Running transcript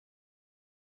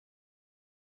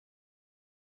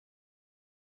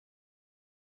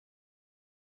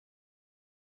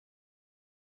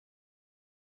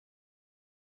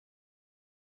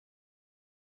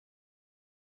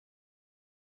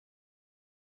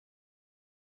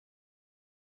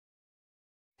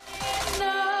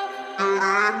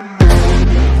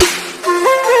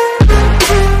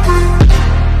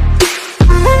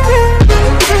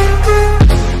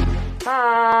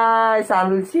guys,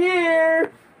 Sanol is here!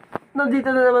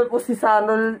 Nandito na naman po si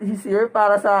Sanol is here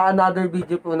para sa another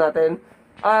video po natin.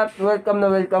 At welcome na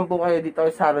welcome po kayo dito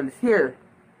kay Sanol is here.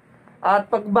 At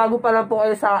pag bago pa lang po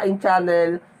kayo sa aking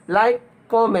channel, like,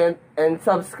 comment, and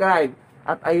subscribe.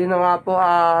 At ayun na nga po,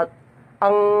 at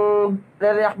ang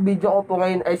re-react video ko po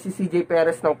ngayon ay si CJ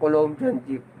Perez ng Colombian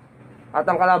Jeep. At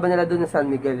ang kalaban nila doon sa San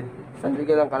Miguel. San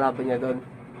Miguel ang kalaban niya doon.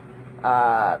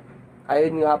 At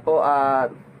ayun nga po,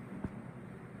 at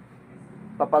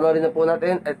papanorin na po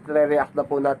natin at re-react na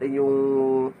po natin yung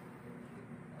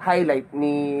highlight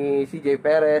ni CJ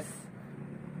Perez.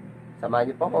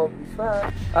 Samahan niyo po ako, please pa.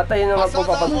 At ayun naman po,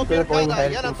 papanorin ko na po yung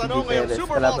highlight ni CJ Perez.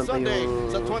 Kalaban po yung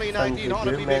San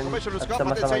German at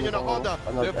sama-sama niyo po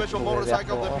panood at re-react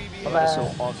po ako. So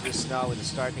obvious now in the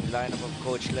starting lineup of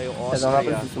Coach Leo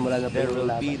Austria, there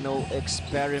will be no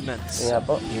experiments. Kaya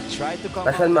po,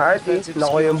 Tashan Marty,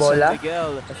 naku yung bola.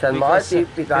 Tashan Marty,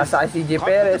 pitasa kay CJ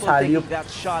Perez, haliyup.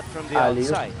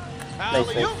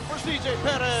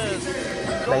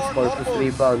 Nice ball to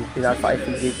rebound. Pinasa kay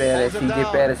CJ Perez. CJ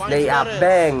Perez layup.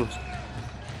 Bang!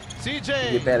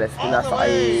 CJ Perez pinasa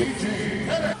kay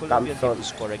Thompson.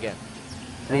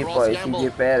 3 points. CJ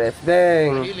Perez.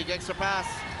 Bang!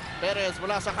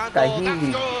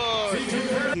 Kahili.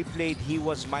 He played, he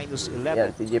was minus 11. Yan,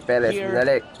 CJ Perez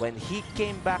binalik. When he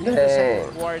came back in the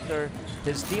second quarter,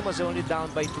 his team was only down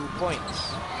by 2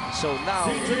 points. So now,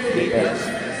 he is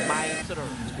minus.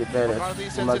 CJ Perez,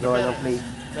 gumagawa ng play.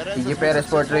 CJ Perez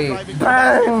for 3.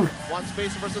 Bang! One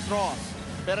space versus Ross.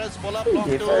 Perez pull up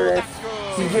CJ Perez.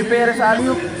 CJ Perez,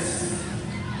 alley-oop.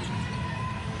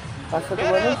 Pasok ko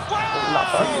ano?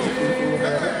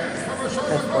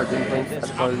 Nice 14 points at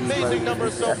amazing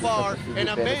numbers so far,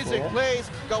 and amazing plays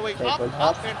going up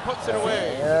and puts it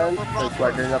away. Ayan, third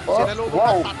quarter na po.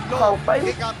 Wow! Pang 5.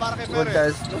 Good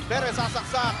guys. Perez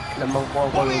sasaksak. Lamang po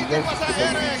ang Colombian.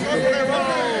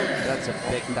 That's a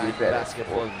big time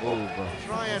basketball move.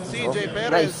 Try and CJ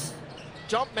Perez.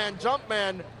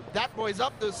 Jumpman. That boy's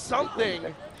up to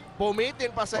something. Pumitin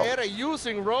pa sa ere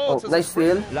using rolls. Nice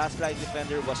steal. Last line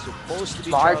defender was supposed to be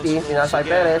Marty, pinasa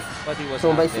kay Perez.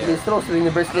 Sumbay si Distros,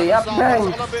 reverse layup. Bang!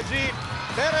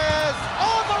 Perez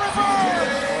on the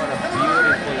reverse! What a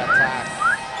beautiful attack.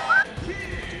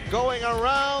 Going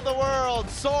around the world,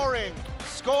 soaring,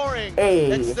 scoring,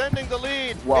 extending the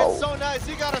lead. Wow. It's so nice.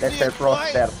 You gotta see it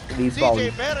Prosper, twice.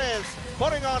 CJ Perez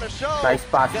putting on a show. Nice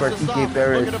pass for CJ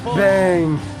Perez.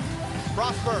 Bang!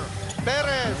 Prosper.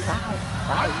 Perez.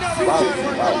 Wow.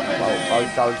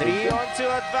 3-on-2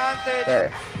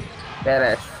 advantage.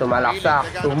 Perez, sumalaksak,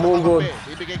 tumugod,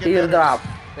 teardrop.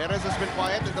 Perez has been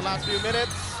quiet in the last few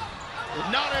minutes.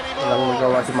 Not anymore. Walang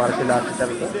magawa si Marcel Lassiter.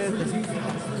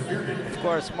 Of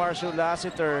course, Marshall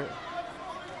Lassiter,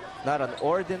 not an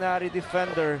ordinary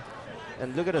defender.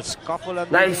 And look at the scuffle on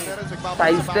nice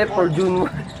side step for June.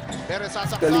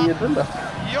 Galing nyo dun ba?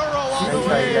 Euro all the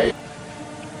way.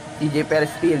 CJ Perez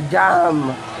steal,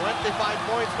 jam! 25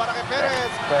 points para kay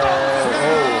Perez.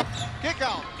 Kick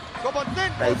out.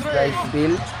 Nice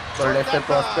steal for Lester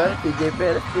Prosper. CJ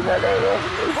Perez pinalayo.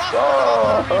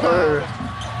 Score!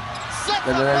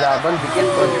 Ganda na laban, dikit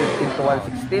 115 to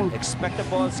 116. Expect the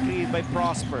ball screen by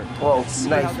Prosper. Wow,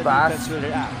 nice pass.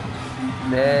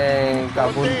 Dang,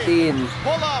 kabuntin.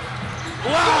 Pull up.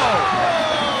 Wow!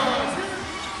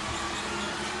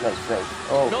 Nice.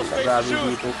 Oh, grabe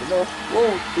dito sila.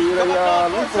 Oh, tira niya.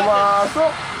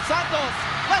 Pumasok. Santos,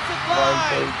 let's it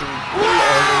fly.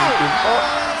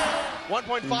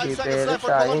 1.5 seconds left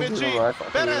for Colombian Jeep.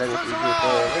 Perez turns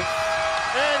around.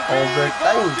 And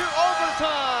overtime.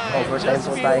 Overtime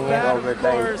po tayo ngayon.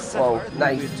 Overtime. Wow,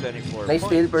 nice. Nice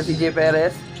steal for CJ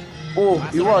Perez. Oh,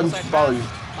 iwan. Foul.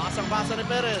 Pasang-pasa ni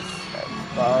Perez.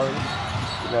 Foul.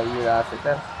 Sinal ni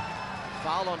Lassiter.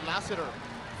 Foul on Lassiter.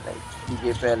 Nice.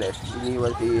 CJ Perez.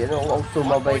 Iniwan si,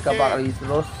 sumabay ka pa, Chris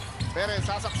Ross. Perez,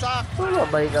 sasaksak.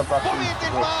 Sumabay ka pa,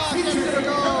 Chris Ross.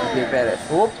 CJ Perez.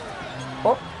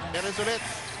 Hop. Perez ulit.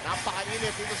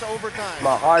 Napakainit dito sa overtime.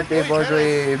 McCarthy for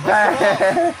 3. Bang!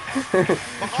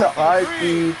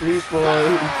 McCarthy, 3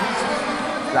 points.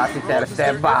 Lassiter,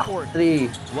 step back. 3.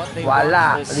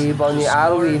 Wala. Rebound ni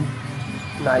Arwin.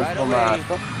 Nice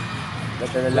pumasok.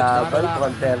 Ganda na laban,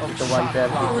 130 to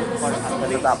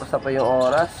 130. Natapos na pa yung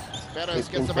oras.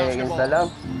 15 seconds na lang.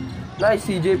 Nice,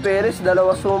 CJ Perez,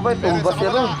 dalawa sumbay, tumba si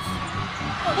Rhodes.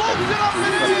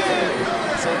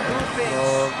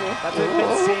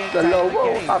 Dalawa,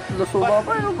 tatlo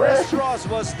sumabay. West Ross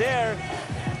was there.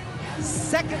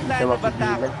 Second line of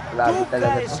attack. Two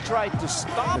guys tried to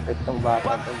stop,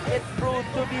 but it proved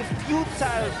to be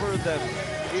futile for them.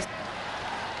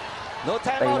 No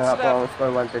Tayo na timeouts nga po ang left.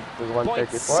 score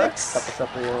 132-134. 0.6 Tapos na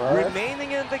po yung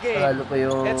remaining in the game. panalo po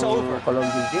yung It's over.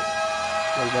 Colombia Jeep.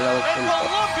 Magdalawang And punto.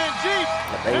 Colombian Jeep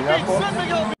At ayun nga po.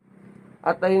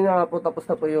 At ayun nga po, tapos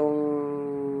na po yung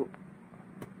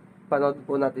panood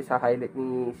po natin sa highlight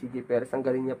ni CJ Perez. Ang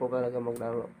galing niya po talaga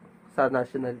maglaro sa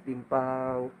national team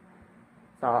pang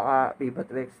sa FIBA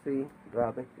 3x3.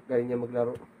 Grabe, galing niya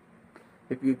maglaro.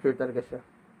 May future talaga siya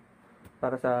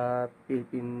para sa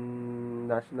Philippine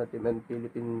national team and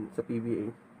Philippine sa PBA.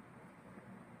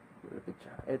 Malapit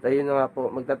siya. At ayun na nga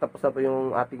po, magtatapos na po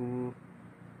yung ating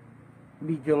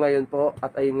video ngayon po.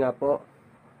 At ayun nga po,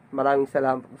 maraming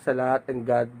salamat po sa lahat and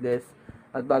God bless.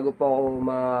 At bago po ako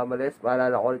mamalis,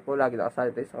 paalala ko ulit po, lagi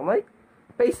nakasanitize sa kamay,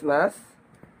 face mask,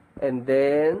 and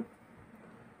then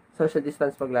social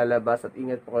distance paglalabas at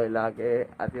ingat po kayo lagi.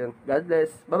 At yun, God bless.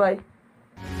 Bye-bye!